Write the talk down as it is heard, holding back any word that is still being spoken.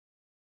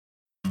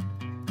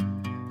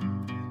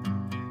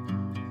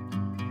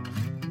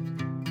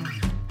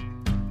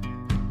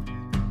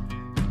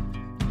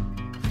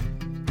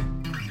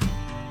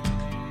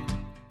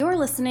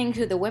listening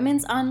to the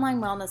Women's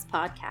Online Wellness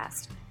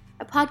Podcast,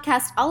 a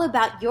podcast all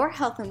about your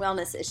health and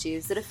wellness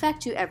issues that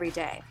affect you every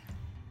day.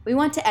 We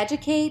want to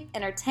educate,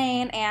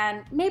 entertain,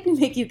 and maybe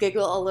make you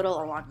giggle a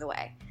little along the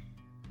way.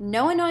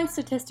 No annoying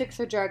statistics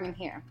or jargon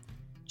here.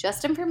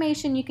 Just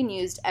information you can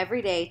use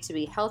every day to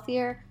be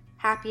healthier,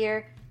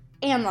 happier,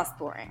 and less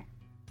boring.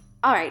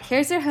 All right,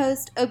 here's your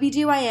host,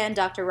 OBGYN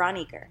Dr. Ron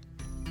Eaker.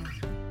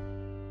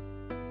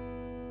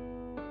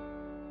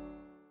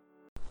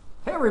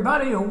 Hey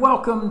everybody, and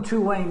welcome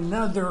to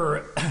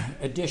another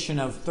edition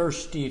of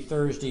Thirsty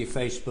Thursday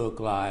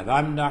Facebook Live.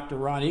 I'm Dr.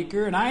 Ron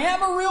Eaker, and I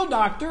am a real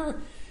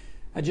doctor.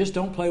 I just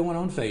don't play one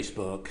on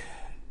Facebook.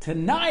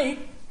 Tonight,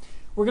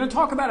 we're going to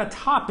talk about a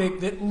topic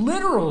that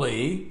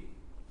literally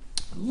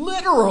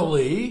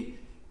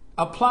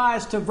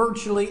applies to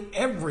virtually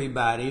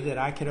everybody that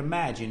I can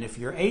imagine. If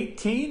you're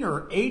 18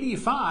 or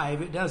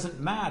 85, it doesn't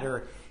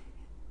matter.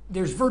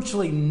 There's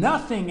virtually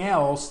nothing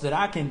else that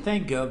I can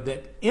think of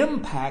that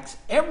impacts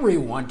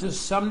everyone to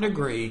some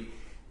degree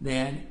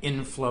than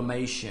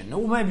inflammation.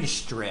 Or maybe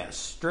stress.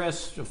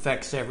 Stress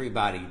affects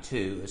everybody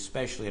too,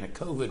 especially in a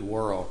COVID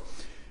world.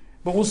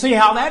 But we'll see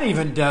how that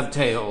even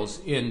dovetails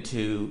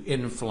into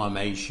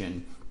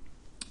inflammation.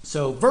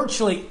 So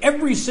virtually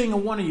every single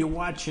one of you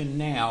watching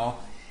now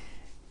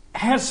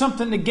has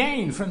something to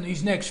gain from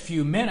these next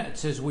few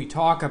minutes as we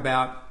talk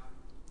about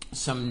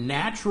some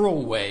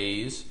natural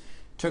ways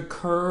to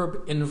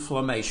curb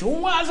inflammation.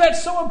 Well, why is that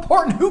so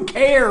important? Who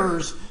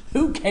cares?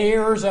 Who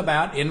cares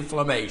about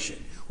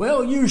inflammation?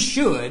 Well, you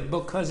should,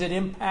 because it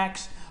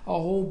impacts a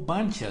whole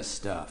bunch of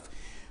stuff.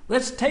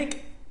 Let's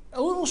take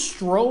a little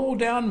stroll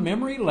down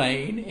memory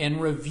lane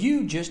and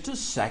review just a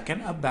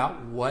second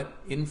about what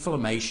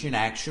inflammation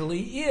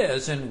actually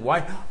is and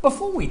why.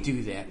 Before we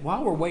do that,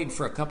 while we're waiting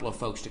for a couple of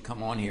folks to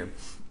come on here,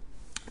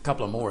 a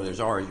couple of more, there's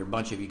already a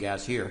bunch of you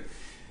guys here.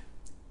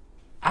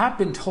 I've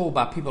been told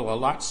by people a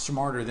lot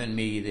smarter than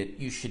me that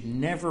you should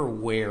never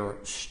wear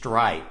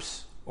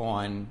stripes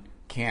on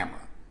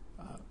camera.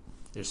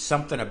 There's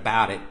something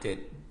about it that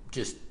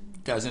just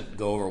doesn't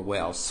go over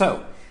well.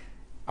 So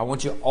I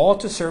want you all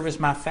to serve as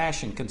my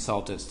fashion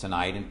consultants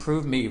tonight and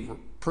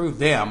prove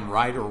them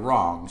right or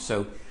wrong.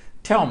 So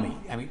tell me,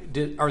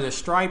 are the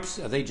stripes,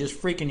 are they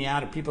just freaking you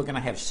out? Are people going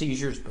to have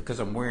seizures because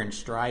I'm wearing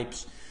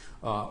stripes?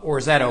 Or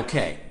is that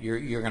okay?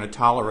 You're going to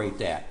tolerate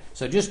that.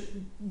 So just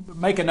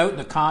make a note in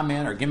the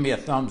comment or give me a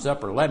thumbs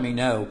up or let me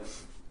know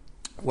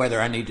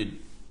whether I need to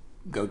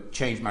go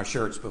change my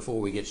shirts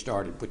before we get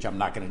started, which I'm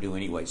not going to do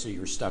anyway, so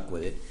you're stuck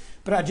with it.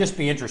 But I'd just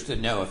be interested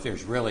to know if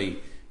there's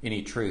really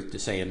any truth to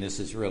saying this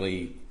is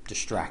really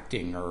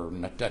distracting or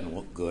doesn't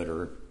look good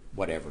or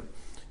whatever.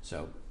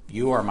 So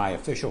you are my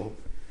official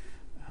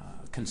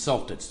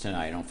consultants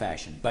tonight on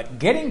fashion. But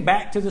getting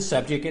back to the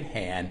subject at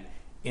hand,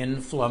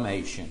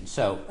 inflammation.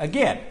 So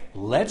again,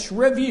 let's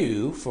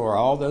review for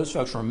all those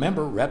folks.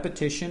 Remember,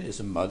 repetition is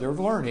a mother of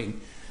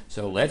learning.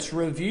 So let's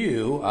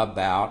review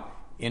about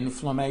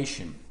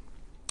inflammation.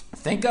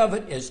 Think of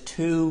it as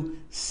two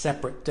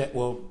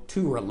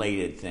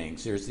related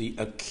things. There's the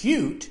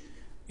acute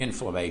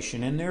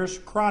inflammation and there's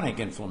chronic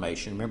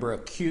inflammation. Remember,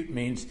 acute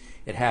means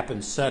it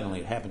happens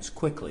suddenly, it happens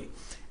quickly.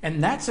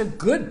 And that's a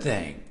good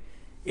thing.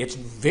 It's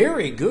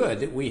very good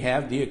that we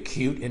have the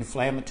acute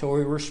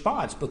inflammatory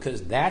response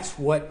because that's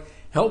what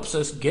helps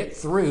us get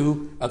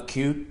through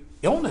acute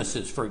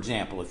illnesses. For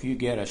example, if you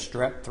get a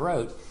strep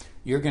throat,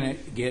 you're going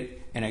to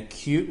get an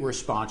acute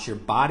response. Your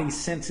body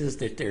senses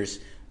that there's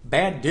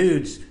bad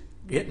dudes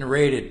getting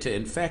ready to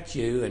infect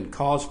you and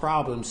cause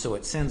problems, so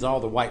it sends all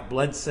the white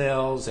blood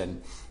cells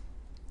and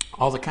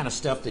all the kind of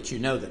stuff that you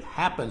know that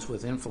happens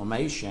with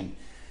inflammation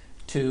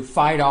to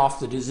fight off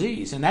the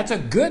disease. And that's a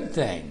good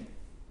thing.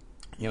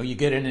 You know, you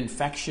get an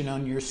infection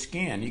on your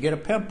skin, you get a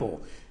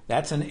pimple.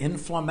 That's an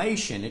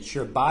inflammation. It's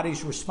your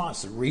body's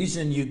response. The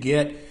reason you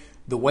get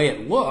the way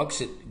it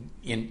looks,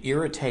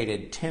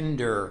 irritated,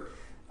 tender,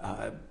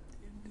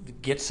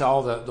 gets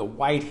all the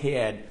white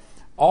head,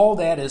 all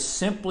that is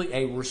simply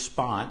a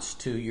response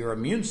to your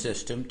immune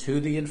system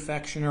to the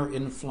infection or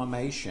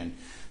inflammation.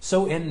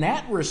 So in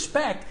that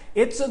respect,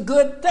 it's a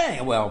good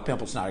thing. Well,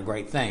 pimple's not a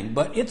great thing,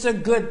 but it's a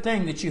good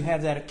thing that you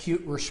have that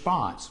acute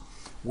response.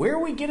 Where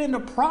we get into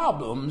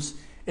problems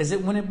is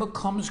that when it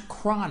becomes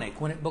chronic,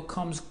 when it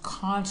becomes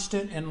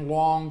constant and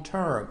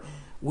long-term.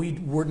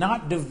 We're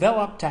not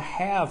developed to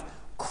have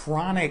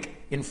chronic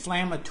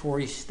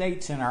inflammatory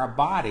states in our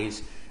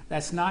bodies.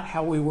 That's not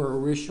how we were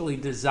originally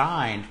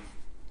designed,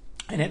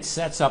 and it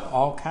sets up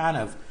all kind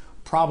of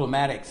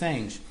problematic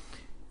things.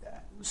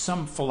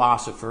 Some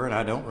philosopher, and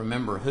I don't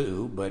remember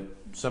who, but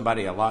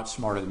somebody a lot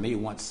smarter than me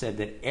once said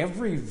that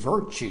every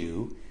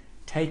virtue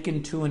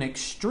taken to an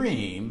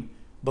extreme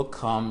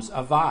becomes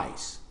a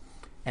vice.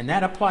 And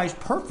that applies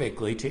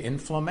perfectly to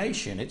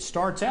inflammation. It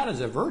starts out as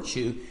a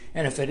virtue,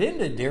 and if it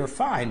ended there,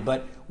 fine.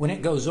 But when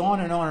it goes on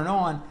and on and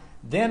on,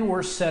 then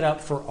we're set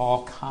up for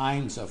all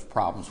kinds of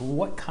problems.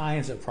 What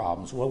kinds of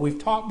problems? Well,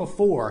 we've talked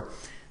before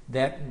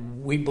that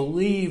we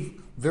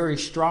believe very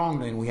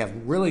strongly, and we have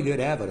really good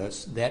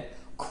evidence, that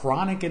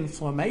chronic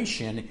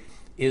inflammation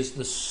is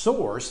the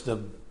source, the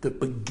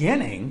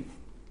beginning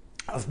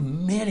of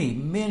many,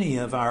 many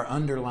of our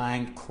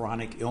underlying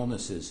chronic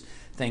illnesses.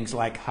 Things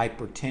like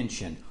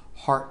hypertension,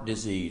 heart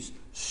disease,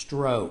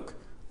 stroke,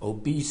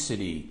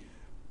 obesity,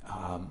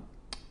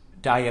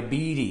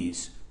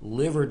 diabetes,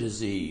 liver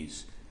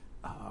disease,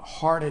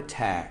 heart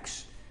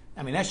attacks.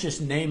 I mean, that's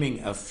just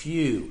naming a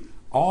few.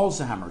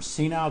 Alzheimer's,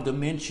 senile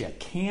dementia,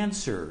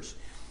 cancers,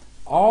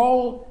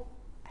 all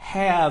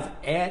have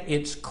at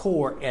its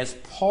core, as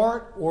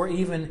part or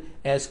even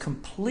as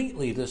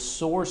completely the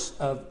source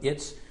of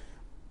its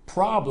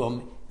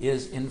problem,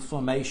 is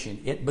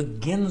inflammation. It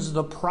begins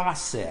the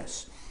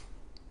process.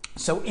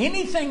 So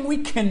anything we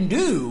can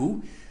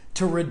do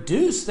to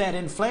reduce that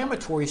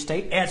inflammatory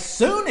state as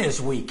soon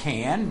as we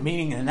can,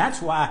 meaning, and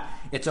that's why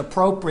it's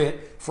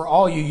appropriate for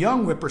all you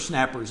young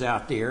whippersnappers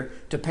out there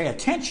to pay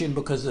attention,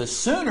 because the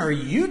sooner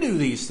you do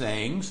these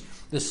things,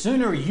 the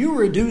sooner you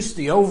reduce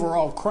the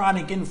overall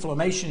chronic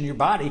inflammation in your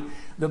body,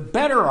 the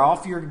better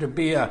off you're to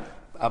be a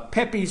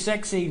peppy,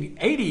 sexy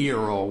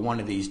 80-year-old one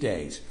of these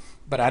days.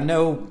 But I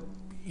know,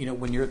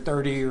 when you're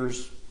 30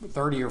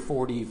 or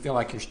 40, you feel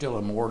like you're still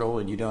immortal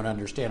and you don't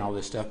understand all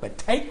this stuff. But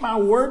take my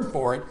word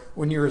for it,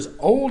 when you're as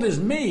old as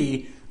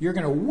me, you're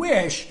going to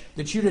wish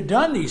that you'd have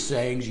done these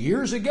things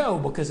years ago,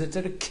 because it's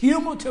a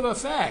cumulative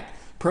effect.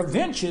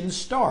 Prevention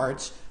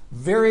starts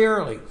very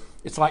early.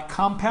 It's like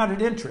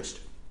compounded interest.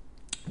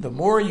 The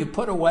more you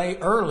put away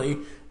early,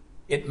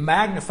 it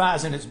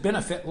magnifies in its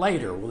benefit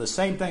later. Well, the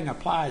same thing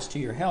applies to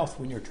your health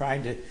when you're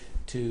trying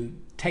to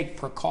take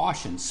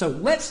precautions. So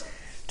let's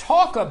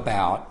talk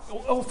about,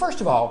 well,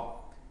 first of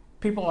all,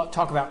 people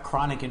talk about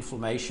chronic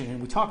inflammation,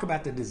 and we talk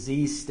about the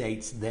disease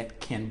states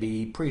that can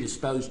be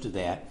predisposed to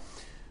that.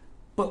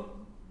 But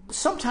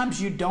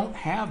sometimes you don't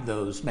have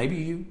those. Maybe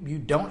you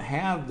don't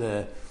have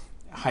the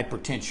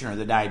hypertension or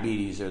the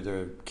diabetes or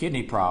the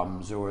kidney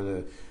problems or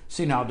the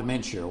senile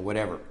dementia or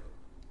whatever.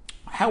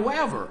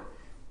 However,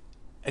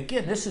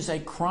 again, this is a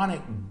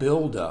chronic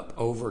buildup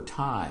over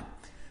time.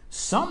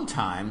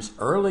 Sometimes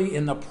early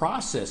in the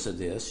process of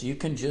this, you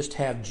can just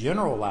have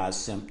generalized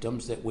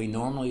symptoms that we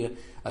normally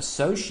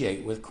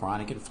associate with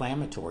chronic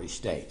inflammatory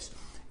states.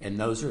 And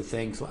those are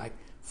things like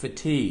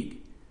fatigue,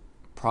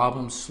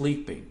 problems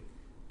sleeping,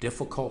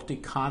 difficulty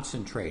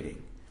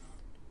concentrating,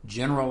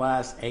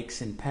 generalized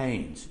aches and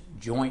pains,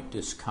 joint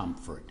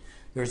discomfort.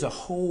 There's a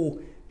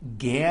whole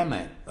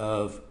gamut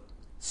of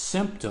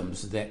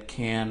symptoms that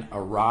can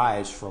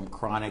arise from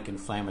chronic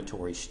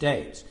inflammatory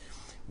states.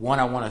 One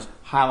I want to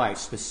highlight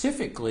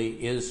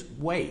specifically is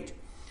weight.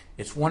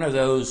 It's one of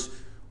those,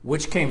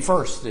 which came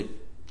first, the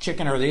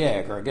chicken or the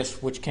egg, or I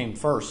guess which came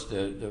first,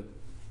 the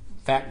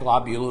fat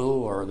globule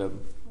or the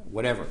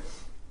whatever.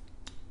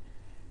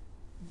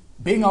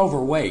 Being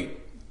overweight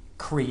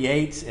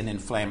creates an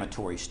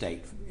inflammatory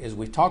state. As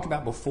we've talked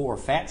about before,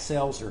 fat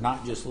cells are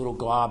not just little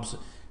globs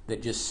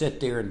that just sit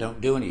there and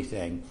don't do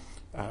anything,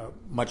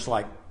 much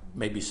like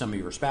maybe some of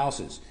your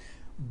spouses.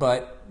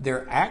 But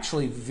they're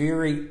actually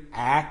very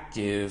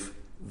active,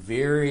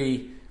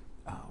 very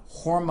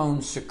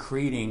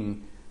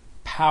hormone-secreting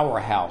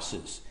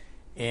powerhouses.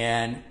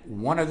 And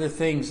one of the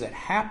things that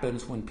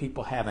happens when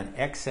people have an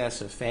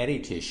excess of fatty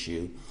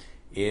tissue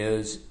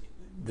is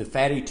the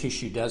fatty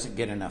tissue doesn't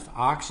get enough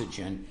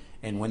oxygen,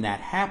 and when that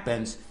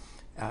happens,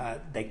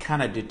 they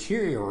kind of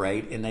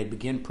deteriorate and they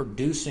begin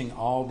producing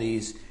all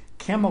these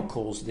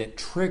chemicals that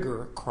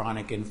trigger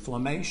chronic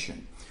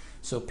inflammation.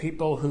 So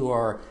people who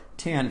are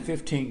 10,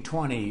 15,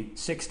 20,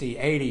 60,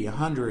 80,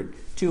 100,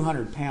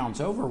 200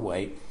 pounds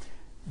overweight,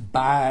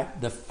 by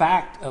the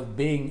fact of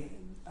being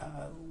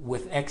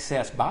with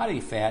excess body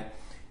fat,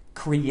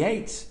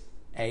 creates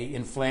a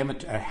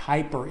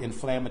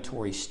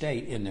hyper-inflammatory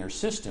state in their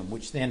system,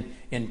 which then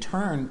in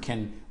turn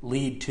can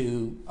lead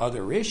to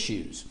other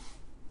issues.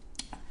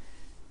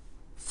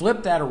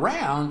 Flip that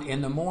around,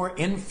 and the more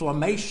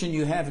inflammation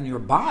you have in your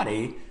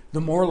body,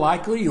 the more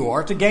likely you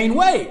are to gain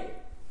weight.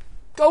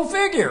 Go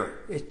figure.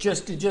 It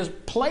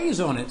just plays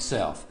on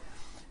itself.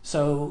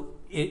 So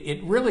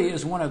it really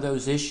is one of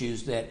those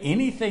issues that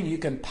anything you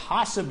can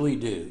possibly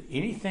do,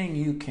 anything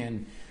you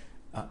can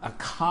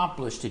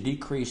accomplish to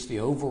decrease the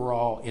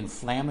overall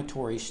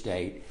inflammatory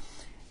state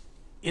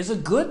is a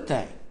good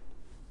thing.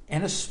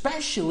 And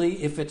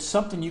especially if it's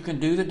something you can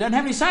do that doesn't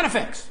have any side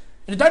effects,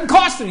 and it doesn't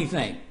cost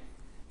anything,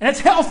 and it's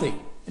healthy,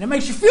 and it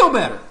makes you feel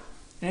better,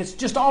 and it's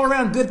just all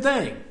around good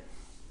thing.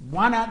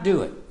 Why not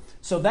do it?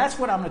 So that's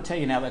what I'm going to tell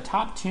you now, the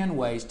top 10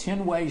 ways,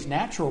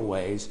 natural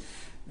ways,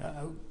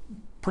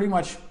 pretty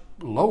much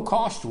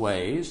low-cost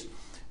ways,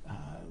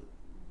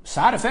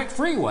 side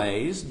effect-free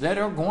ways that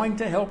are going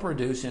to help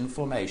reduce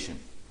inflammation.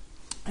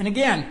 And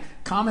again,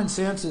 common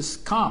sense is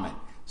common.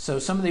 So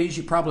some of these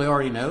you probably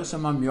already know,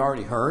 some of them you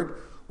already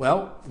heard.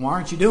 Well, why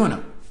aren't you doing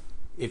them?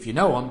 If you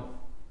know them,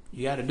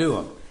 you got to do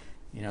them.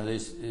 You know,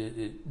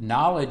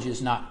 knowledge is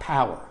not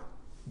power.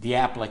 The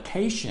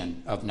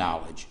application of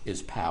knowledge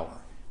is power.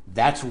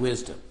 That's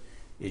wisdom,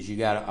 is you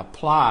got to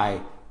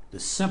apply the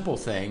simple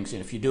things,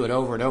 and if you do it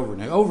over and over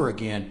and over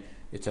again,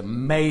 it's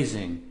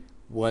amazing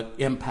what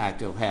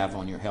impact it'll have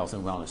on your health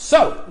and wellness.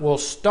 So we'll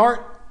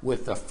start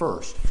with the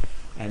first,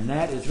 and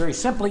that is very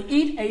simply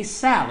eat a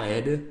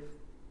salad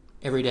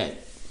every day.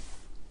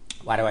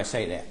 Why do I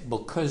say that?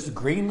 Because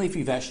green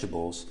leafy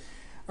vegetables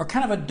are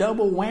kind of a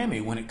double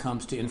whammy when it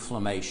comes to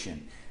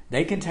inflammation.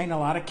 They contain a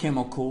lot of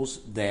chemicals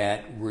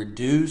that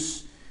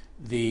reduce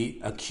the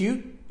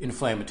acute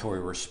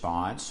inflammatory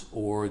response,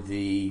 or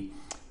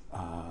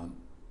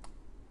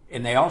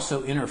and they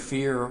also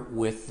interfere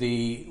with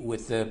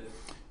the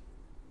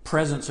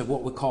presence of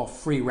what we call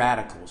free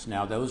radicals.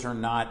 Now, those are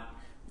not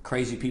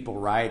crazy people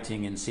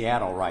rioting in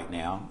Seattle right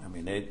now. I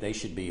mean, they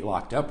should be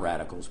locked up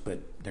radicals, but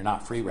they're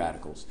not free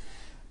radicals.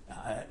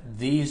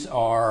 These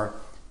are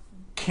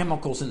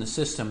chemicals in the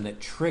system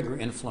that trigger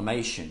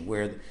inflammation,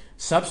 where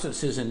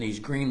substances in these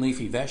green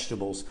leafy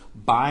vegetables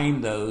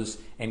bind those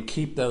and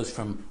keep those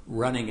from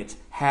running its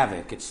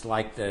havoc. It's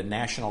like the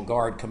National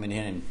Guard coming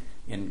in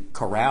and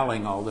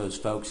corralling all those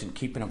folks and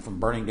keeping them from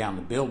burning down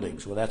the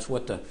buildings. Well, that's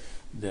what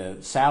the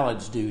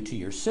salads do to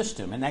your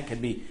system, and that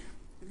could be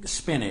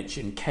spinach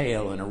and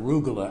kale and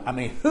arugula. I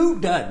mean, who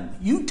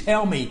doesn't? You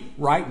tell me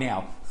right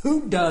now,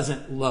 who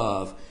doesn't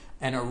love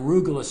an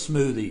arugula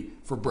smoothie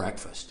for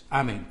breakfast?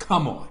 I mean,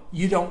 come on.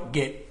 You don't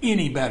get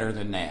any better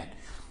than that.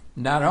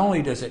 Not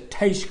only does it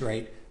taste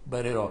great,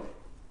 but it'll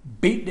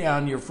beat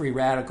down your free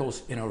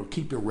radicals and it'll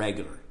keep you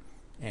regular.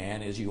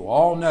 And as you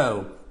all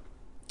know,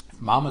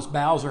 if mama's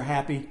bowels are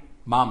happy,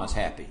 mama's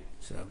happy.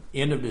 So,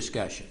 end of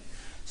discussion.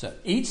 So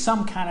eat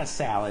some kind of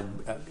salad,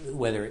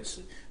 whether it's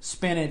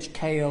spinach,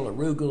 kale,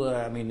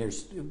 arugula. I mean,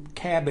 there's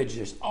cabbage,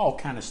 there's all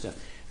kind of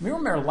stuff.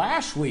 Remember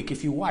last week,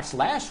 if you watched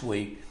last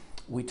week,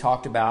 we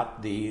talked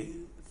about the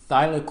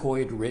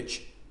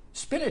thylakoid-rich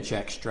spinach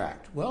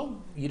extract.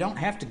 Well, you don't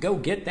have to go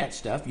get that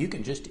stuff. You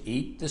can just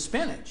eat the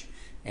spinach.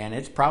 And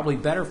it's probably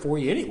better for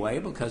you anyway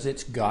because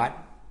it's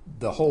got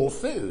the whole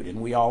food.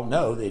 And we all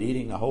know that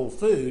eating the whole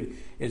food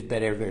is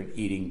better than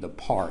eating the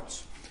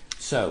parts.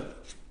 So,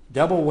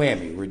 double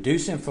whammy,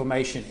 reduce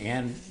inflammation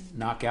and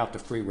knock out the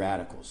free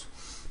radicals.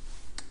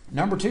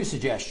 Number 2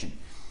 suggestion,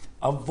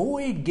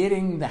 avoid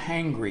getting the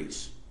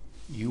hangries.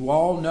 You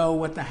all know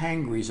what the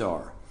hangries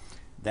are.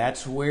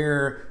 That's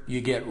where you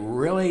get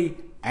really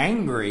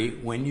angry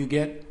when you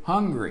get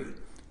hungry.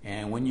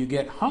 And when you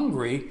get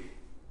hungry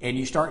and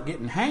you start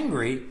getting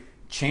hangry,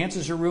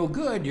 chances are real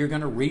good you're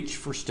going to reach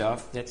for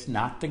stuff that's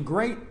not the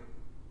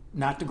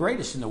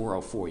greatest in the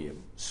world for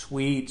you.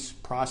 Sweets,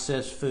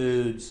 processed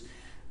foods,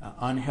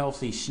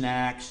 unhealthy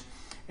snacks.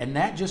 And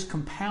that just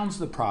compounds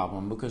the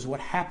problem, because what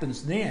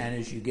happens then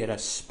is you get a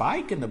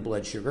spike in the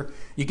blood sugar.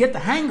 You get the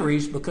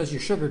hangries because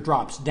your sugar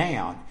drops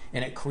down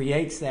and it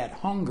creates that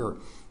hunger.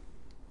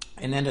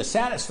 And then to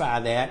satisfy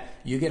that,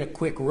 you get a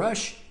quick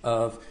rush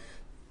of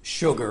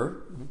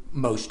sugar,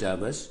 most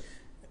of us,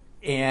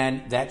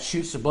 and that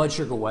shoots the blood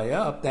sugar way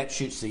up, that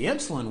shoots the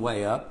insulin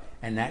way up,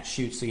 and that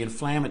shoots the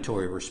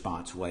inflammatory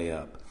response way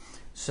up.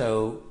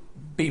 So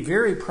be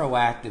very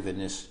proactive in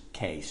this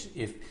case.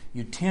 If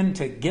you tend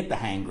to get the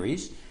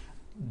hangries,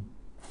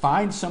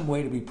 find some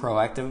way to be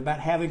proactive about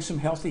having some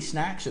healthy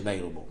snacks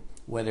available,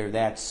 whether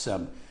that's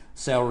some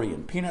celery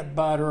and peanut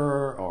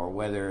butter, or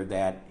whether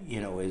that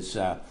is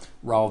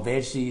raw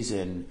veggies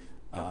and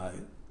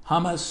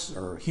hummus,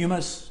 or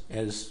humus,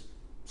 as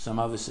some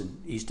of us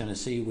in East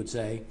Tennessee would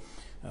say.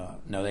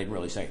 No, they'd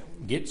really say,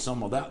 get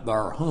some of that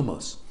there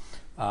hummus.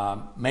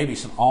 Maybe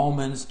some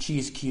almonds,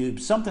 cheese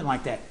cubes, something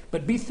like that.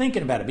 But be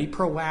thinking about it. Be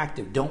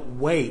proactive. Don't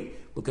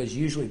wait, because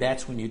usually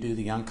that's when you do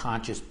the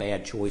unconscious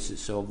bad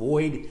choices. So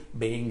avoid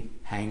being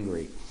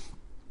hangry.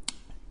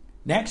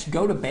 Next,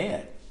 go to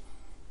bed.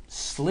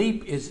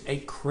 Sleep is a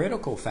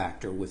critical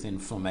factor with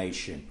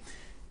inflammation.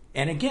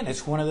 And again,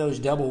 it's one of those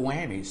double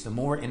whammies. The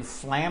more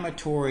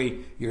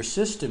inflammatory your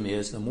system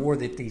is, the more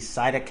that these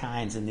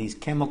cytokines and these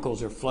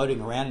chemicals are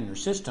floating around in your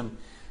system,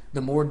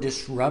 the more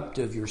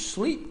disruptive your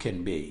sleep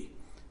can be.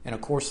 And of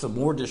course, the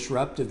more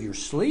disruptive your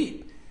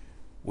sleep,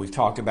 we've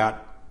talked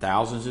about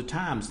thousands of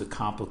times the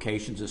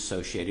complications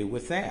associated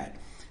with that.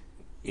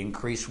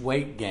 Increased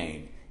weight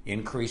gain,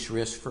 increased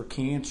risk for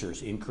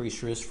cancers,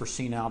 increased risk for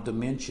senile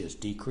dementias,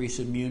 decreased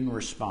immune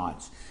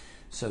response.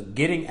 So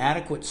getting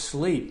adequate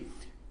sleep,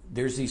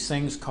 there's these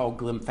things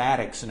called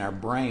lymphatics in our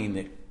brain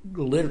that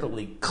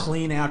literally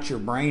clean out your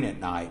brain at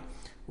night.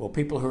 Well,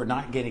 people who are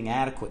not getting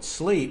adequate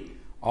sleep,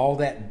 all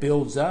that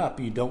builds up.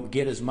 You don't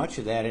get as much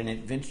of that, and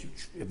it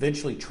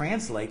eventually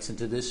translates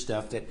into this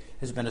stuff that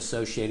has been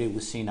associated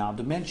with senile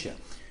dementia.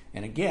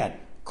 And again,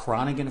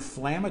 chronic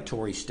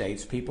inflammatory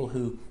states, people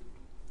who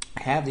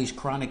have these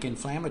chronic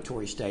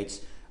inflammatory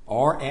states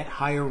are at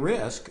higher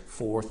risk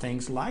for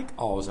things like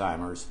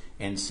Alzheimer's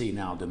and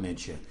senile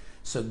dementia.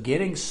 So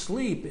getting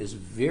sleep is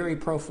very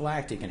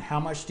prophylactic. And how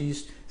much do you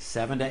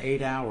 7 to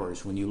 8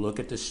 hours when you look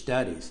at the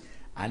studies?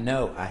 I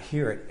know, I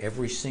hear it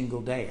every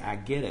single day. I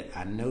get it.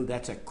 I know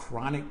that's a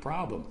chronic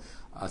problem.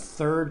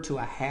 1/3 to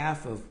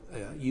 1/2 of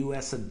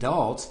U.S.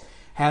 adults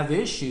have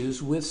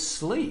issues with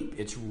sleep.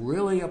 It's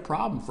really a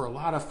problem for a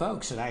lot of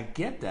folks, and I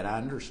get that. I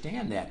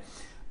understand that.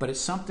 but it's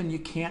something you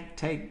can't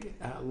take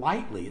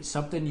lightly. It's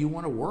something you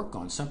want to work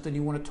on, something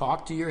you want to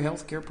talk to your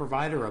healthcare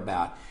provider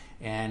about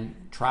and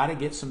try to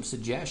get some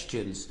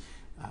suggestions.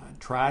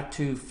 Try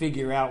to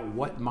figure out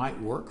what might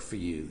work for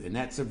you. And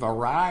that's a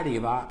variety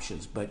of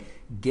options, but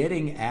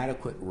getting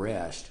adequate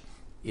rest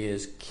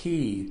is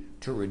key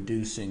to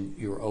reducing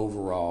your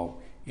overall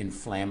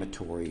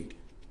inflammatory.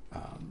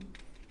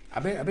 I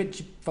bet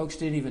you folks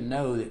didn't even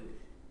know that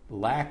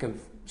lack of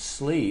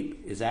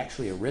sleep is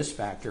actually a risk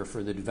factor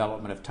for the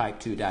development of type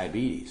 2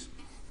 diabetes.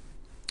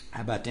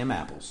 How about them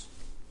apples?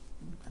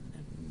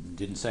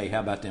 Didn't say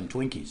how about them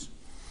Twinkies.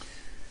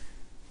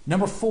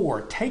 Number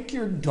 4, take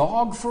your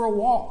dog for a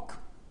walk,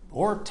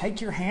 or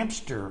take your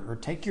hamster, or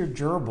take your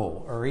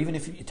gerbil, or even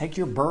if you take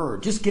your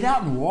bird. Just get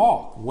out and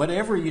walk,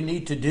 whatever you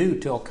need to do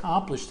to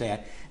accomplish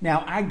that.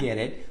 Now, I get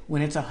it.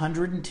 When it's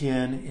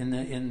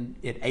 110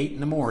 at 8 in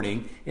the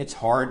morning, it's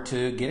hard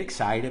to get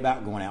excited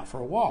about going out for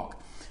a walk.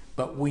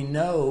 But we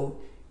know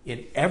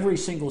in every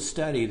single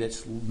study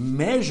that's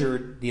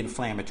measured the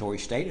inflammatory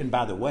state, and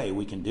by the way,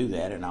 we can do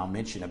that, and I'll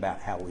mention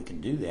about how we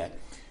can do that.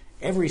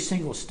 Every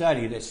single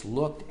study that's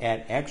looked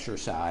at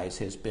exercise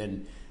has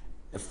been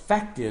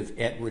effective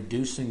at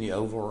reducing the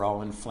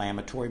overall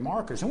inflammatory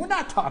markers. And we're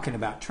not talking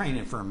about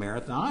training for a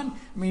marathon.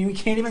 I mean, we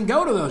can't even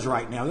go to those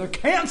right now. They're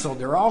canceled.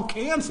 They're all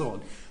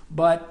canceled.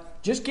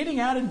 But just getting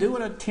out and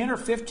doing a 10 or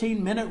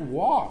 15 minute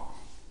walk.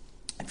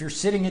 If you're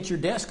sitting at your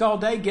desk all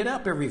day, get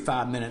up every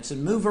 5 minutes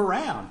and move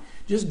around.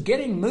 Just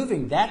getting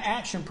moving. That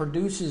action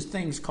produces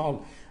things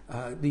called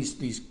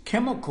these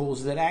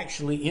chemicals that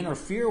actually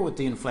interfere with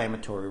the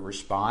inflammatory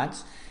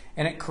response,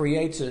 and it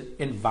creates an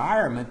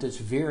environment that's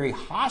very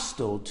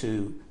hostile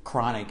to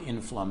chronic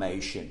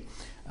inflammation.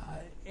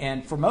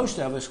 And for most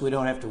of us, we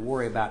don't have to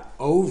worry about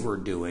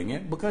overdoing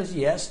it because,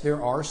 yes,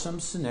 there are some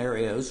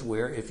scenarios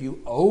where if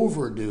you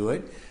overdo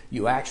it,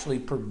 you actually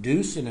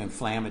produce an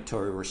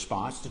inflammatory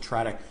response to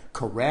try to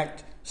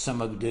correct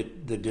some of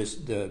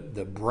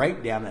the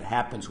breakdown that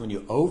happens when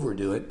you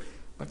overdo it.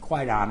 But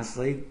quite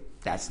honestly,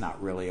 that's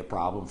not really a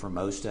problem for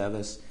most of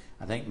us.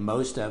 I think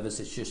most of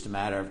us, it's just a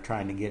matter of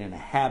trying to get in a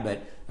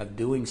habit of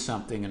doing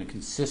something in a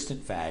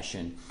consistent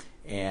fashion.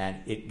 And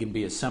it can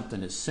be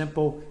something as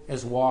simple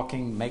as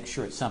walking. Make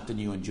sure it's something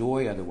you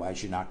enjoy,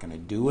 otherwise you're not going to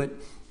do it.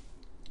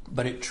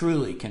 But it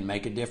truly can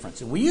make a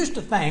difference. And we used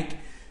to think,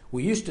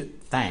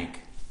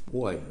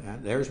 boy,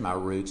 there's my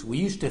roots. We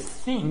used to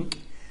think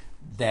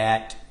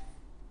that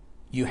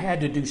you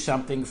had to do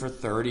something for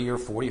 30 or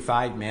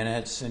 45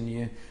 minutes and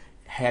you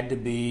had to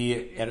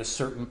be at a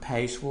certain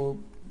pace. Well,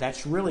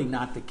 that's really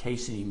not the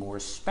case anymore,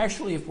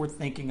 especially if we're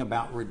thinking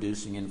about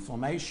reducing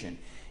inflammation.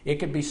 It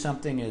could be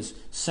something as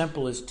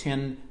simple as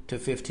 10 to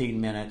 15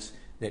 minutes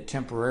that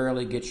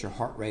temporarily gets your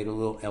heart rate a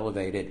little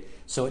elevated.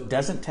 So it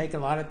doesn't take a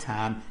lot of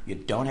time. You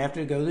don't have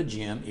to go to the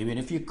gym, even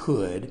if you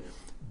could,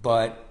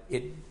 but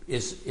it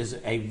is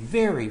a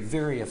very,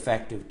 very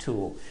effective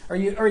tool. Are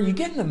you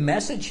getting the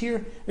message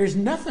here? There's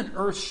nothing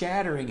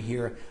earth-shattering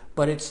here,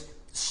 but it's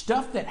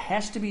stuff that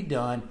has to be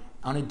done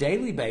on a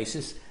daily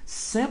basis,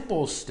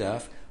 simple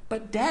stuff,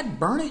 but dad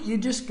burn it, you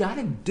just got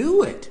to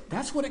do it.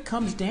 That's what it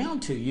comes down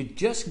to. You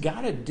just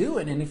got to do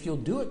it, and if you'll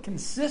do it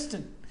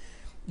consistent,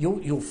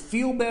 you'll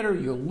feel better,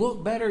 you'll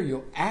look better,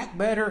 you'll act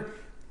better,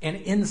 and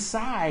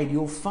inside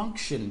you'll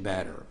function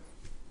better.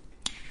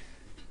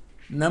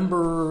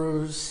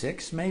 Number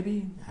 6,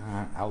 maybe?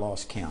 I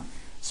lost count.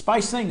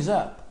 Spice things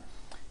up.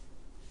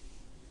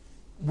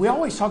 We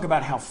always talk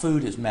about how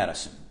food is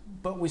medicine,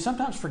 but we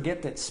sometimes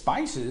forget that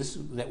spices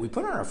that we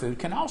put in our food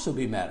can also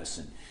be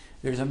medicine.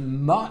 There's a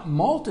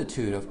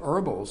multitude of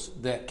herbals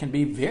that can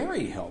be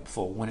very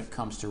helpful when it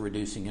comes to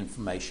reducing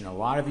inflammation. A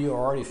lot of you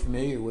are already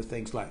familiar with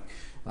things like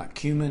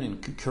cumin and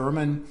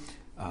curcumin,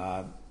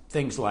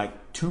 things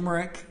like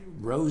turmeric,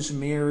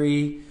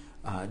 rosemary,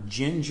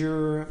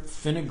 ginger,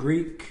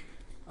 fenugreek,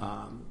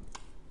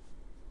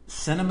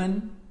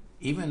 cinnamon.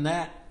 Even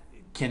that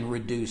can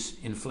reduce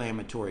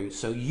inflammatory.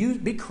 So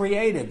be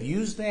creative.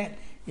 Use that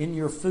in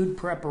your food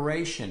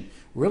preparation.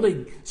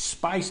 Really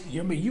spice.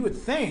 You would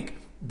think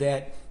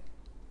that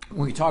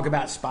when we talk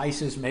about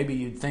spices, maybe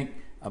you'd think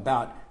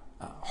about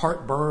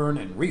heartburn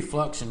and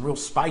reflux and real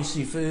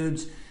spicy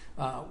foods.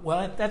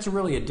 Well, that's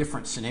really a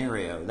different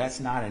scenario.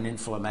 That's not an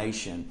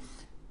inflammation.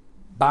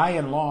 By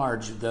and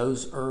large,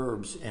 those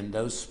herbs and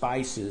those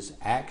spices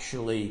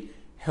actually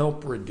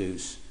help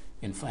reduce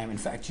inflammation. In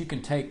fact, you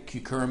can take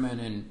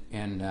curcumin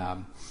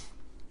and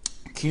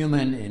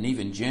cumin and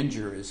even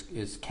ginger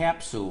as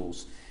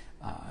capsules,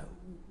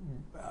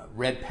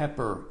 red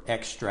pepper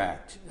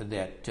extract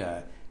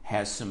that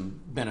has some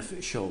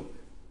beneficial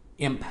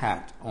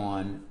impact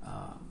on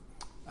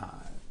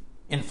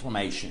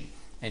inflammation.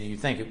 And you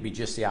think it would be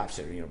just the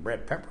opposite,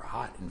 red pepper,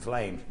 hot,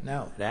 inflamed.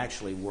 No, it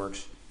actually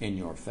works in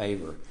your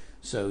favor.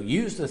 So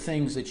use the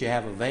things that you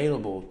have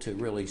available to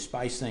really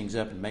spice things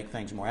up and make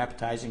things more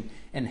appetizing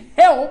and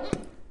help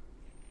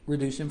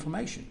reduce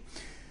inflammation.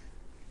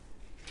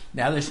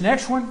 Now this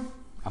next one,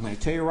 I'm going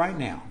to tell you right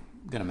now,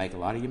 I'm going to make a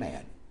lot of you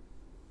mad.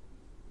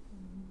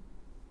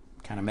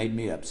 Kind of made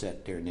me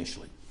upset there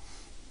initially.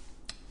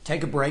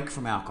 take a break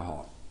from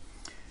alcohol.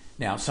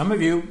 Now, some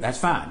of you, that's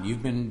fine.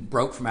 You've been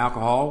broke from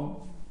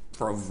alcohol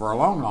for a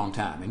long, long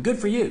time, and good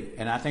for you,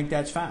 and I think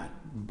that's fine.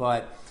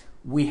 But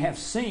we have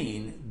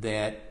seen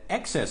that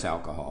excess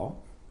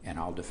alcohol, and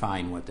I'll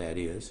define what that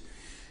is,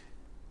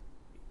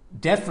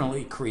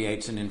 definitely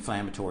creates an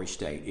inflammatory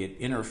state. It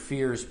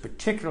interferes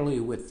particularly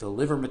with the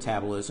liver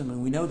metabolism,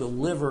 and we know the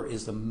liver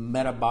is the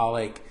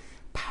metabolic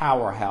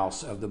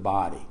powerhouse of the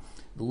body.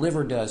 The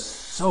liver does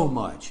so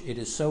much. It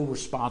is so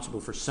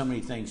responsible for so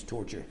many things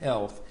towards your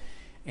health,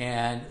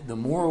 and the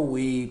more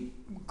we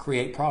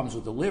create problems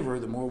with the liver,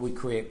 the more we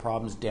create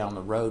problems down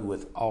the road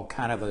with all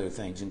kind of other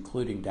things,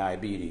 including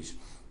diabetes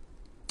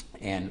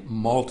and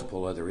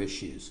multiple other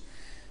issues.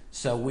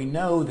 So we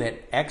know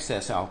that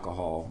excess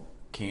alcohol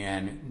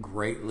can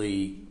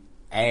greatly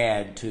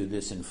add to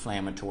this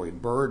inflammatory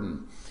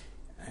burden.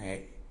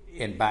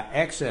 And by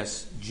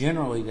excess,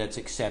 generally that's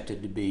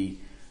accepted to be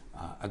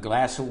a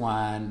glass of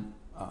wine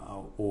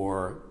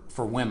or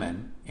for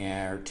women,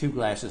 or 2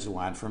 glasses of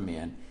wine for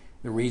men.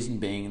 The reason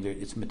being that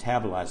it's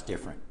metabolized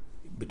different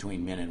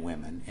between men and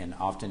women, and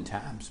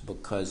oftentimes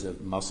because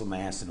of muscle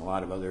mass and a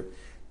lot of other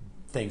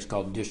things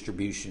called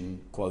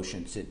distribution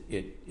quotients,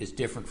 it is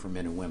different for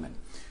men and women.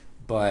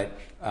 But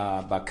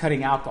by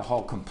cutting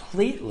alcohol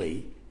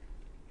completely,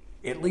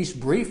 at least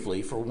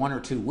briefly for 1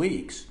 or 2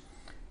 weeks,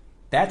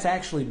 that's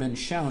actually been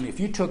shown. If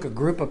you took a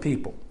group of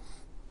people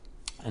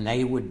and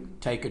they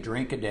would take a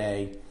drink a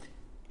day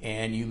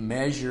and you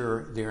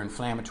measure their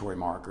inflammatory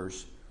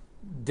markers,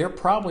 they're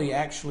probably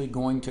actually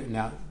going to,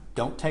 now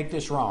don't take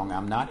this wrong,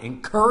 I'm not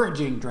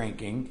encouraging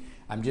drinking,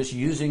 I'm just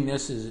using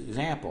this as an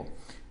example.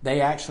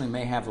 They actually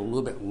may have a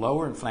little bit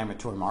lower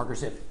inflammatory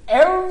markers if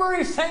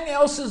everything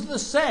else is the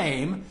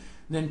same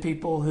than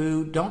people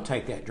who don't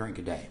take that drink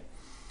a day.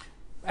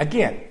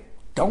 Again,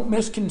 don't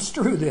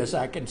misconstrue this.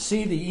 I can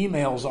see the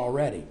emails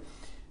already.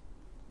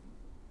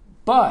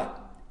 But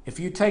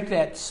if you take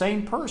that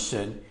same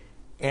person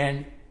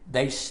and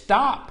they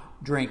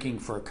stop drinking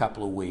for a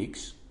couple of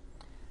weeks,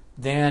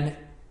 then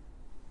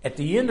at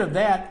the end of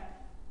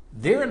that,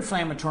 their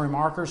inflammatory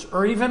markers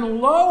are even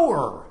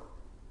lower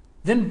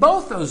than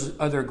both those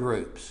other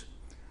groups.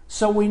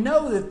 So we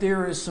know that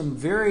there is some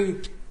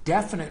very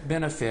definite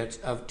benefits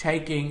of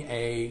taking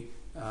a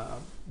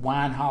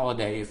wine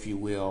holiday, if you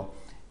will,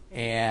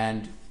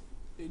 and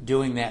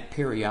doing that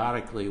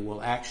periodically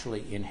will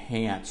actually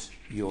enhance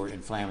your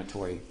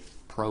inflammatory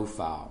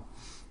profile.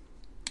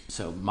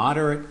 So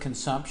moderate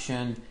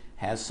consumption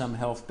has some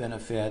health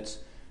benefits,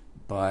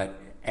 but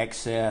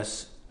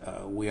excess,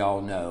 we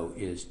all know,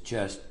 is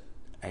just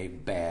a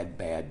bad,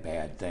 bad,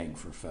 bad thing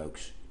for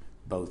folks,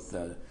 both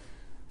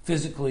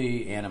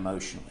physically and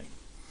emotionally.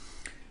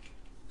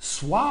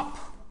 Swap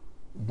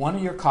one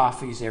of your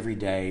coffees every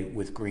day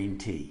with green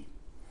tea.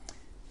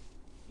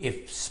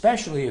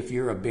 Especially if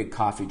you're a big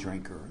coffee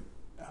drinker,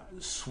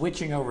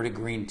 switching over to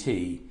green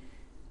tea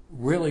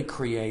really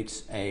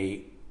creates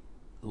a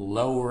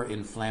lower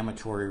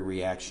inflammatory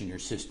reaction in your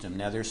system.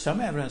 Now, there's some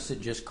evidence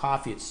that just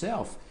coffee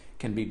itself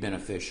can be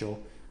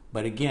beneficial,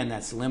 but again,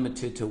 that's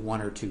limited to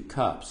 1 or 2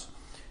 cups.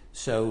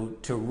 So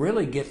to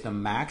really get the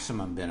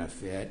maximum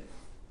benefit,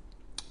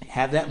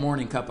 have that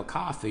morning cup of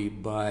coffee,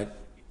 but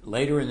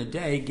later in the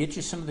day, get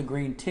you some of the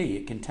green tea.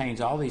 It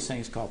contains all these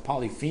things called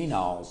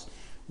polyphenols,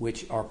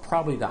 which are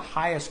probably the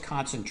highest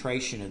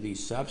concentration of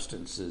these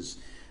substances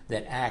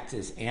that act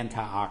as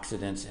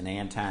antioxidants and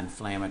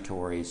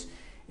anti-inflammatories.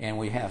 And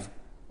we have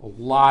a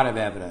lot of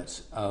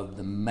evidence of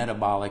the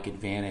metabolic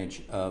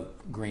advantage of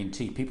green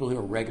tea. People who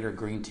are regular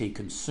green tea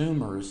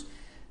consumers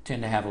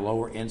tend to have a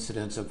lower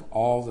incidence of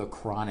all the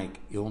chronic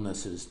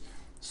illnesses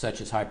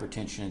such as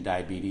hypertension and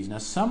diabetes. Now,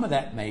 some of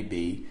that may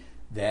be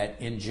that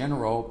in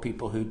general,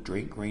 people who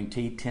drink green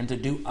tea tend to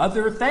do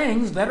other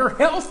things that are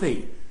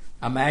healthy.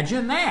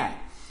 Imagine that.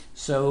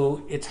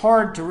 So it's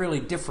hard to really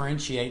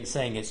differentiate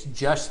saying it's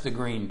just the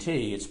green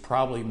tea. It's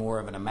probably more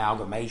of an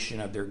amalgamation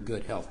of their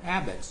good health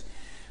habits.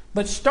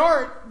 But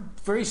start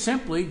very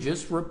simply,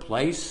 just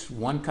replace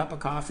 1 cup of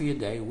coffee a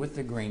day with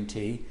the green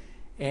tea,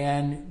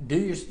 and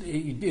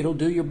it'll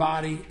do your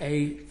body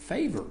a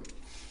favor.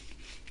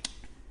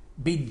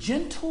 Be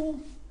gentle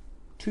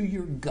to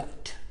your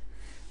gut.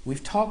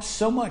 We've talked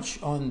so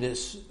much on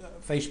this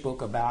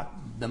Facebook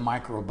about the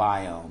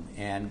microbiome,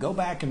 and go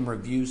back and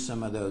review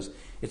some of those.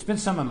 It's been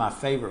some of my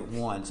favorite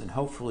ones, and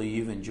hopefully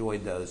you've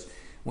enjoyed those.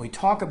 When we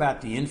talk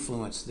about the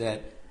influence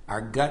that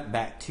our gut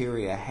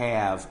bacteria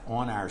have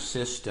on our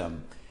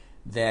system,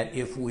 that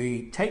if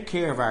we take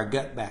care of our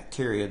gut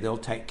bacteria, they'll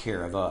take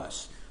care of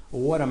us.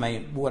 What I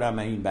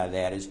mean by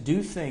that is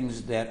do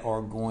things that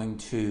are going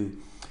to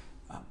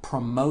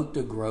promote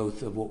the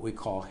growth of what we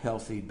call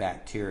healthy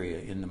bacteria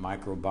in the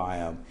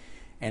microbiome.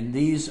 And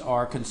these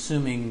are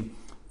consuming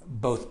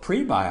both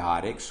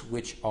prebiotics,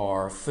 which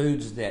are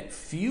foods that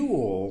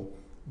fuel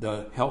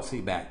the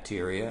healthy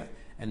bacteria,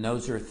 and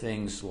those are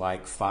things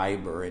like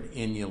fiber and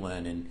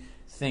inulin and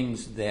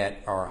things that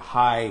are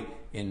high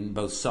in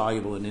both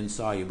soluble and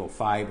insoluble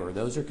fiber.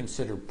 Those are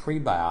considered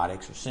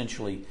prebiotics,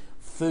 essentially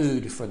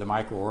food for the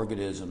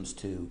microorganisms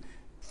to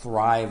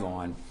thrive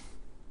on.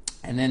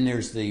 And then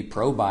there's the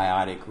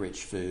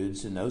probiotic-rich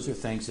foods, and those are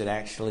things that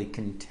actually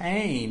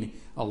contain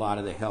a lot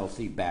of the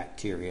healthy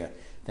bacteria.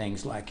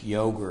 Things like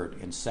yogurt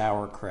and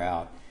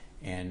sauerkraut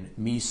and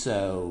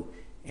miso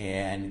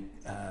and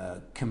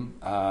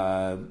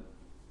kombucha.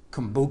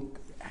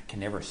 I can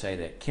never say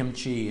that.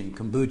 Kimchi and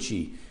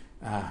kombucha.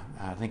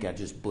 I think I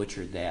just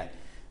butchered that.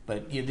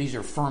 But these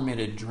are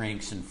fermented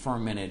drinks and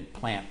fermented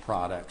plant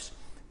products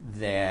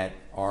that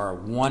are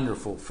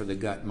wonderful for the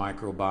gut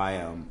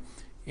microbiome.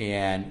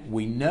 And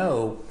we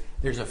know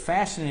there's a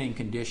fascinating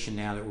condition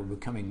now that we're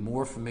becoming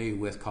more familiar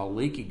with called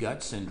leaky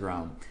gut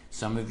syndrome.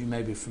 Some of you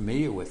may be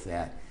familiar with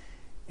that.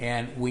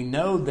 And we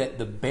know that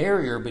the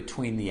barrier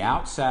between the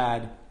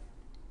outside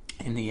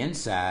and the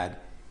inside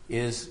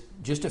is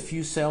just a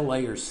few cell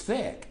layers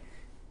thick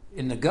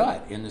in the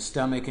gut, in the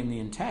stomach, and the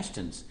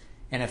intestines.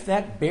 And if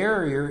that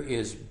barrier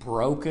is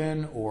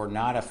broken or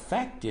not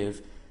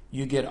effective,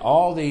 you get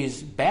all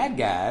these bad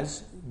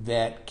guys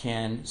that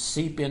can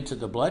seep into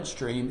the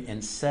bloodstream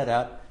and set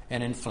up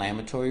an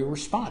inflammatory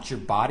response. Your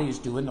body is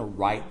doing the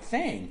right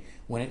thing.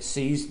 When it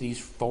sees these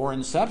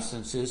foreign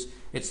substances,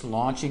 it's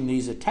launching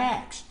these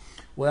attacks.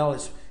 Well,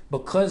 it's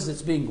because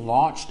it's being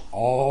launched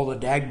all the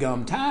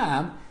dadgum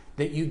time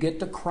that you get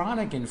the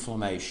chronic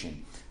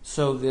inflammation.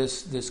 So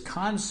this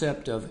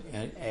concept of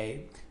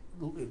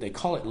they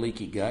call it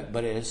leaky gut,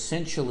 but it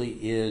essentially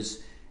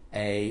is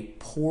a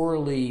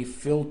poorly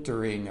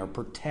filtering or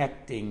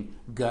protecting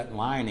gut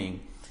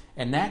lining.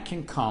 And that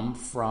can come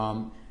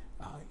from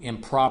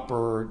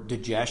improper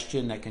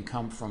digestion, that can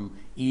come from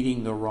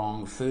eating the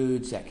wrong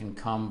foods, that can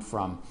come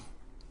from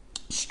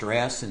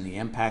stress and the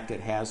impact it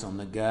has on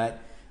the gut.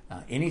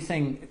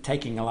 Anything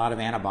taking a lot of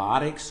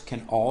antibiotics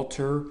can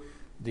alter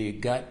the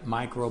gut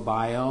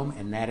microbiome,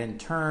 and that in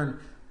turn,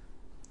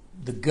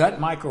 the gut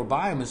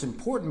microbiome is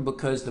important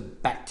because the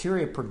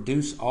bacteria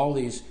produce all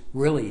these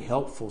really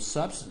helpful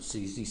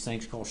substances, these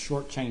things called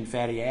short-chain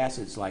fatty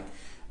acids like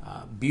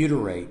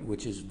butyrate,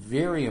 which is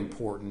very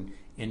important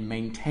in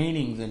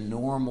maintaining the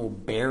normal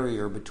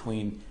barrier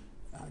between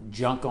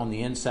junk on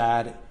the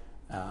inside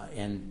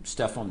and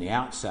stuff on the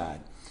outside.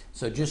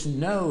 So just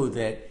know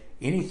that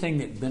anything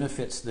that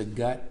benefits the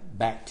gut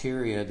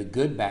bacteria, the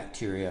good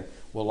bacteria,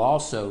 will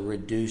also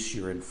reduce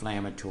your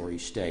inflammatory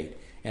state.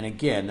 And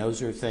again,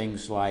 those are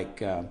things like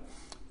the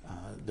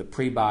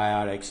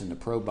prebiotics and the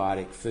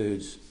probiotic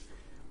foods.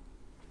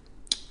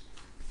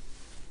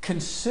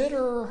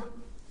 Consider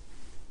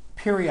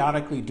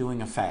periodically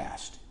doing a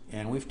fast.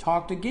 And we've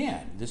talked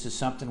again, this is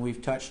something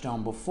we've touched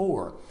on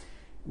before,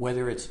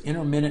 whether it's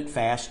intermittent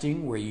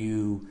fasting where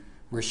you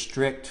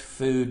restrict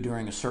food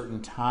during a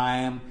certain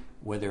time,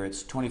 whether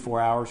it's 24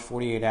 hours,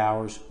 48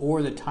 hours,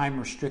 or the time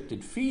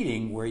restricted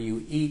feeding where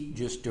you eat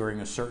just during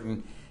a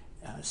certain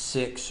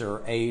 6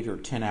 or 8 or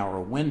 10 hour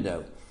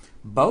window.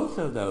 Both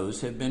of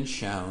those have been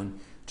shown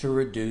to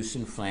reduce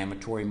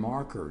inflammatory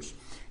markers.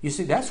 You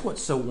see, that's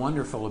what's so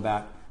wonderful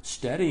about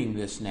studying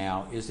this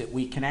now, is that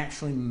we can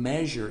actually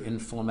measure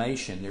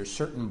inflammation. There's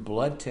certain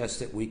blood tests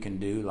that we can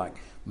do, like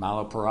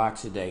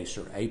myeloperoxidase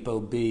or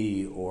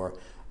ApoB or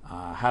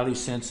highly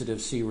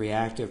sensitive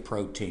C-reactive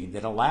protein,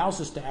 that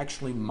allows us to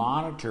actually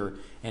monitor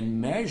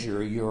and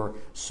measure your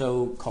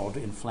so-called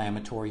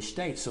inflammatory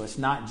state. So it's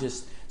not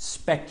just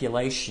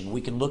speculation.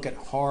 We can look at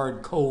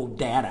hard, cold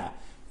data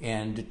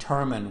and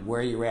determine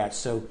where you're at.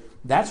 So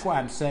that's why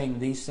I'm saying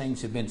these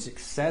things have been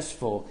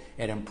successful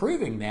at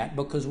improving that,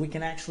 because we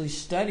can actually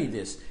study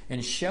this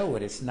and show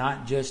it. It's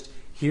not just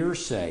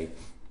hearsay.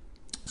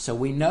 So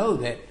we know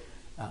that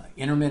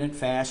intermittent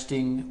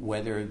fasting,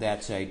 whether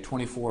that's a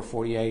 24,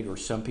 48, or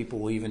some people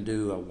will even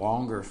do a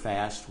longer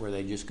fast where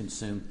they just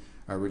consume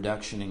a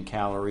reduction in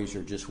calories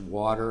or just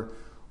water,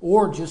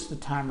 or just the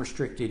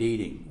time-restricted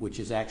eating, which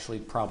is actually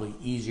probably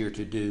easier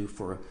to do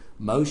for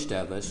most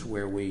of us,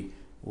 where we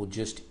will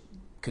just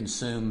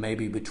consume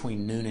maybe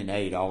between noon and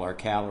 8 all our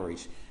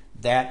calories.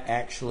 That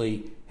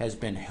actually has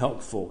been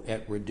helpful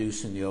at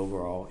reducing the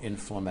overall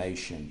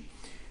inflammation.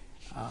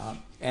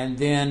 And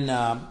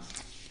then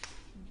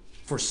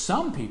for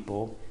some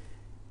people,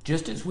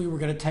 just as we were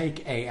going to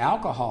take an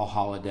alcohol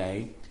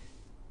holiday,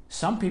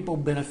 some people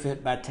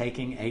benefit by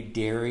taking a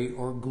dairy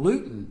or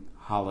gluten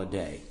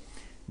holiday.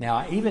 Now,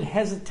 I even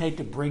hesitate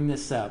to bring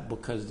this up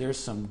because there's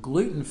some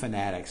gluten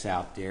fanatics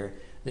out there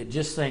that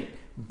just think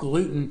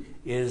gluten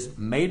is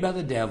made by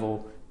the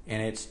devil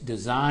and it's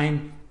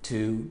designed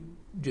to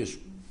just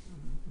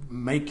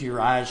make your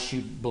eyes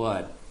shoot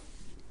blood.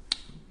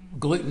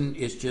 Gluten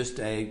is just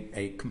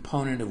a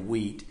component of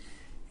wheat.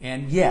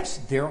 And yes,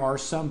 there are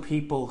some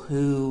people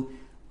who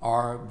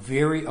are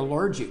very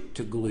allergic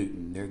to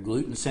gluten. They're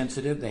gluten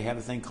sensitive. They have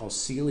a thing called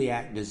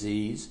celiac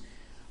disease.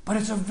 But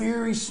it's a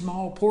very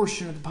small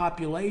portion of the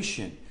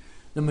population.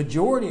 The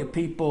majority of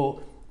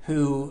people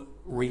who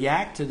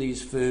react to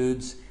these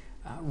foods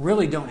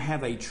really don't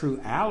have a true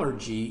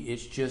allergy.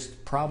 It's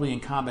just probably in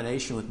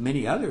combination with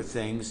many other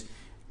things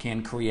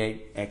can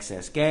create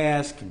excess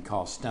gas, can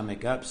cause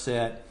stomach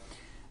upset.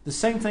 The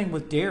same thing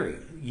with dairy.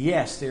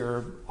 Yes, there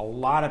are a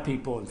lot of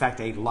people, in fact,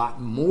 a lot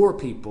more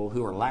people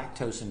who are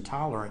lactose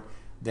intolerant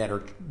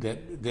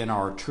than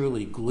are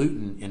truly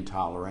gluten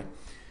intolerant.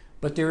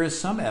 But there is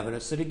some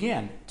evidence that,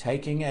 again,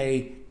 taking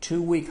a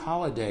 2-week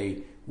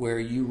holiday where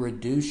you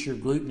reduce your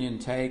gluten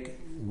intake,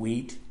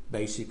 wheat,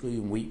 basically,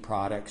 and wheat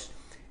products,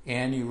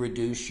 and you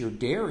reduce your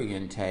dairy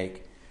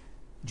intake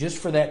just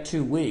for that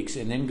 2 weeks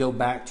and then go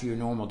back to your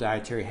normal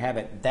dietary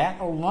habit, that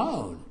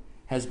alone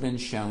has been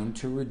shown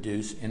to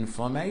reduce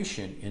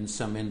inflammation in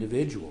some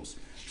individuals.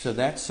 So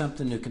that's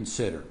something to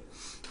consider.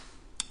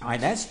 All right,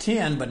 that's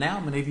 10, but now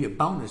I'm going to give you a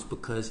bonus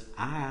because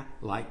I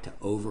like to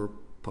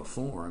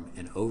overperform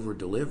and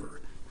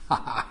over-deliver.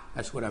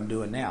 That's what I'm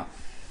doing now.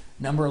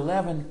 Number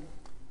 11,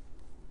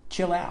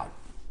 chill out.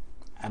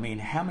 I mean,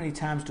 how many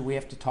times do we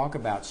have to talk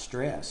about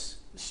stress?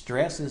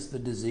 Stress is the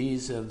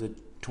disease of the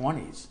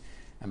 20s.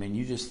 I mean,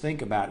 you just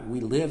think about it. We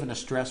live in a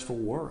stressful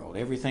world.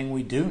 Everything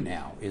we do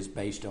now is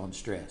based on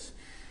stress.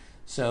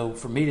 So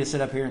for me to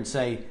sit up here and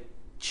say,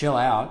 chill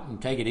out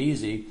and take it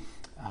easy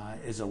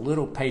is a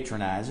little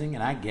patronizing,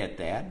 and I get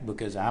that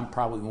because I'm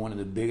probably one of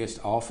the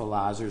biggest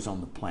awfulizers on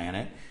the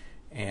planet.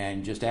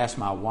 And just ask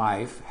my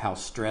wife how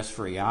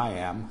stress-free I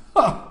am.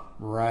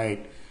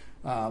 Right.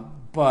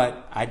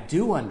 But I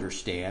do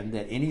understand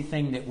that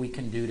anything that we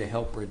can do to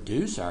help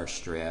reduce our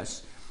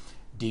stress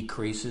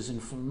decreases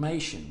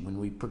inflammation. When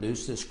we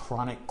produce this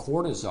chronic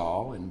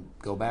cortisol, and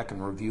go back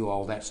and review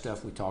all that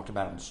stuff we talked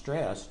about on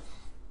stress,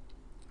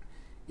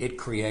 it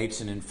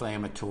creates an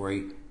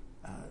inflammatory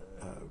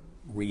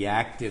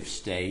reactive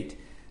state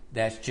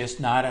that's just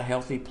not a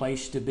healthy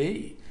place to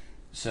be.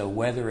 So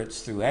whether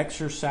it's through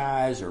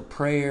exercise or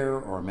prayer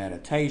or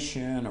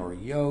meditation or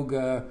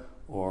yoga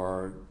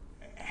or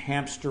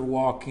hamster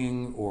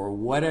walking or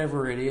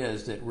whatever it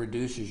is that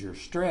reduces your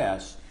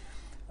stress,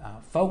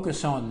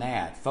 focus on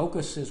that.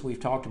 Focus, as we've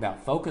talked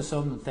about, focus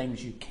on the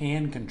things you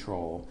can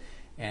control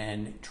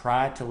and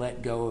try to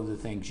let go of the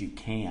things you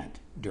can't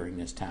during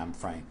this time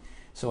frame.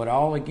 So it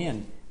all,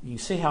 again, you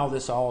see how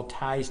this all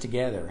ties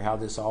together, how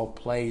this all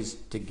plays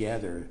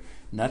together.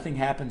 Nothing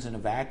happens in a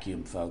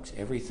vacuum, folks.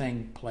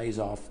 Everything plays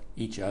off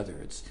each other.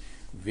 It's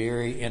a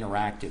very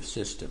interactive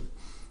system.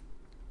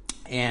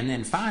 And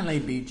then finally,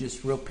 be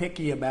just real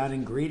picky about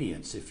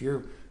ingredients. If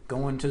you're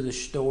going to the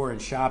store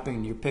and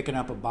shopping, you're picking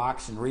up a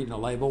box and reading a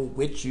label,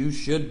 which you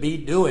should be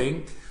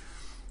doing,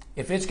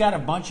 if it's got a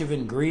bunch of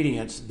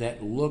ingredients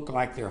that look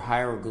like they're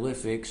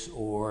hieroglyphics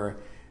or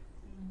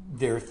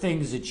they're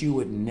things that you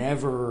would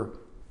never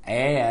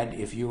add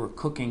if you were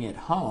cooking at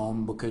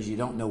home because you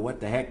don't know what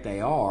the heck they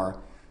are,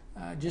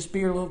 just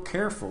be a little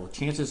careful.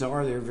 Chances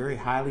are they're very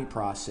highly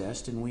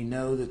processed, and we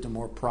know that the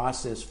more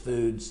processed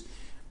foods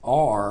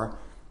are,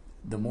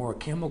 the more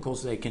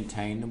chemicals they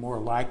contain, the more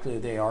likely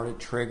they are to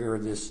trigger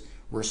this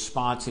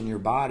response in your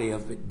body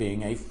of it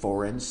being a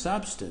foreign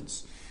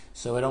substance.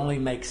 So it only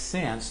makes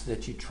sense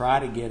that you try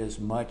to get as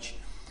much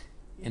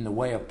in the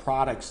way of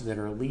products that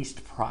are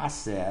least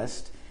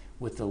processed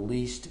with the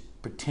least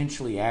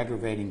potentially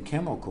aggravating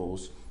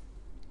chemicals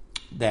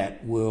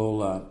that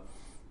will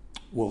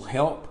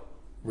help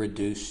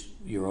reduce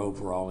your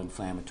overall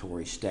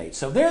inflammatory state.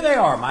 So there they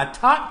are, my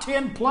top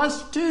 10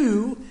 plus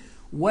 2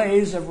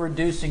 ways of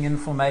reducing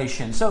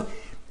inflammation. So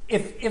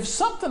if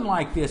something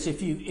like this,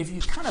 if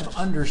you kind of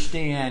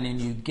understand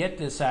and you get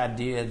this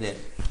idea that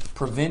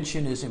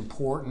prevention is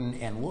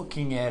important and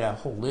looking at a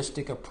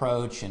holistic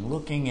approach and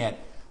looking at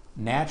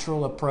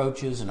natural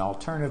approaches and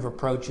alternative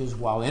approaches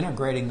while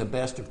integrating the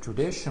best of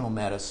traditional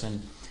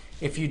medicine,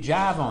 if you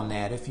jive on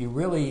that,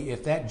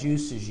 if that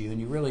juices you and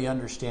you really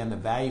understand the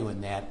value in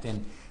that,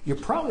 then you're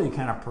probably the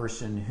kind of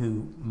person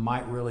who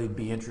might really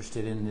be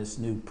interested in this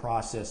new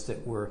process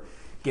that we're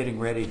getting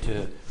ready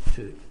to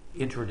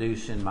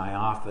introduce in my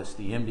office,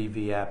 the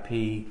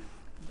MDVIP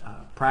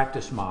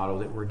practice model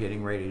that we're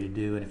getting ready to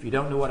do. And if you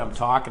don't know what I'm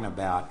talking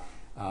about,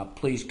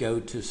 please go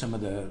to some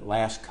of the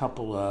last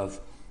couple of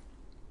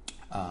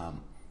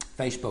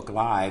Facebook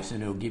Lives,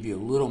 and it'll give you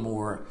a little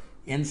more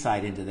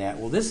insight into that.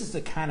 Well, this is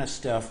the kind of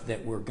stuff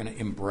that we're going to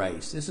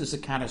embrace. This is the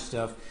kind of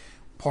stuff,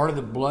 part of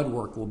the blood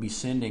work we'll be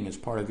sending as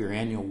part of your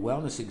annual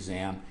wellness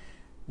exam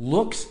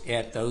looks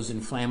at those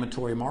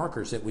inflammatory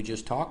markers that we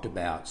just talked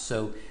about.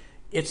 So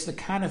it's the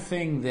kind of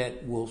thing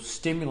that will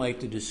stimulate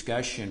the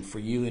discussion for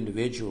you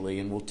individually,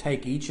 and we'll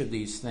take each of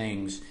these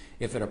things,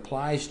 if it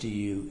applies to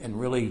you, and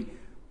really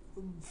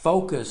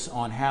focus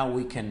on how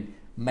we can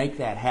make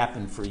that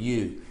happen for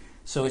you.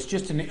 So it's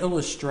just an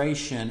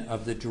illustration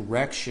of the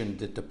direction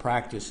that the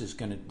practice is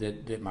going to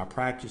that my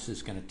practice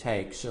is going to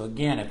take. So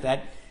again, if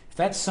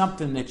that's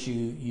something that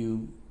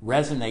you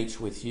resonates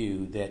with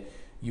you, that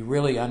you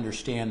really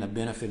understand the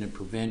benefit in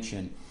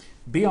prevention,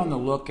 be on the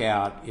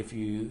lookout. If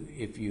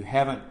you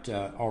haven't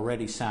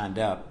already signed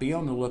up, be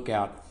on the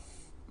lookout.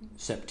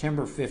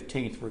 September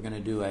 15th, we're going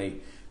to do a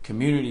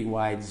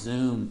community-wide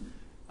Zoom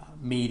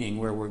meeting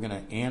where we're going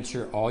to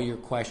answer all your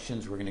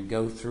questions. We're going to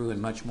go through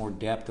in much more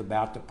depth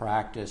about the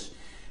practice.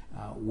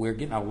 We're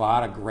getting a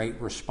lot of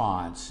great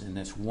response, and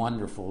it's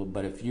wonderful.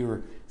 But if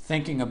you're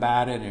thinking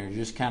about it and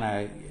you're just kind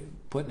of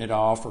putting it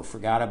off or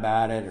forgot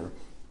about it or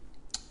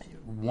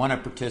want to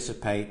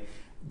participate,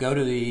 go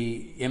to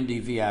the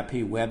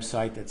MDVIP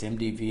website. That's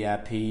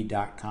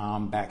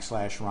mdvip.com/Ron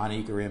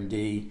Eaker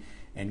MD,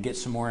 and get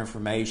some more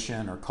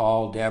information, or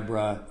call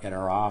Deborah at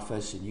our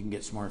office and you can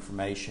get some more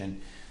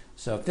information.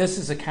 So if this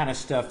is the kind of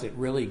stuff that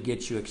really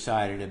gets you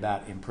excited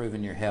about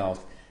improving your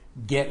health,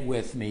 get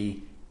with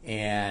me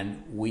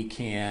and we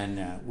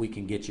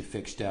can get you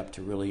fixed up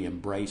to really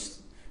embrace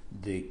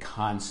the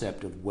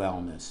concept of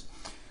wellness.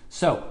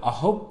 So I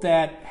hope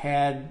that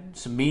had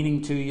some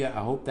meaning to you.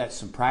 I hope that's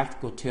some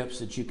practical tips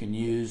that you can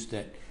use,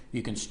 that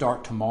you can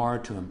start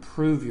tomorrow to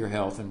improve your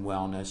health and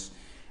wellness.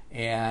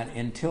 And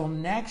until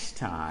next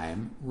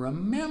time,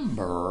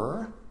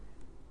 remember,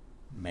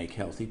 make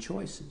healthy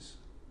choices.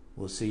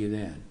 We'll see you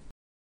then.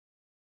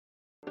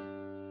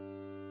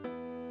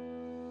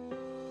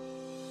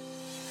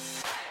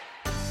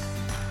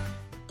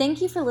 Thank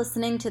you for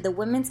listening to the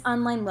Women's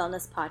Online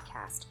Wellness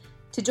Podcast.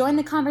 To join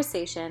the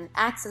conversation,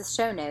 access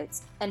show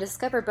notes, and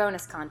discover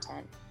bonus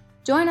content,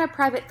 join our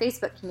private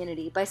Facebook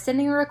community by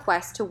sending a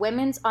request to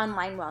Women's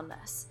Online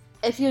Wellness.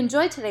 If you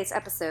enjoyed today's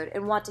episode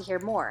and want to hear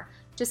more,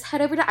 just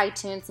head over to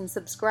iTunes and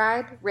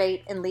subscribe,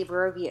 rate, and leave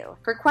a review.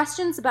 For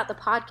questions about the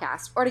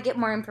podcast or to get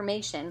more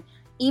information,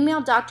 email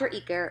Dr.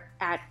 Eaker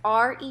at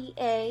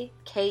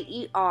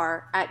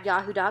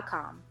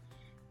reaker@yahoo.com.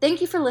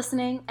 Thank you for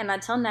listening, and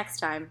until next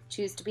time,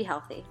 choose to be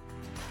healthy.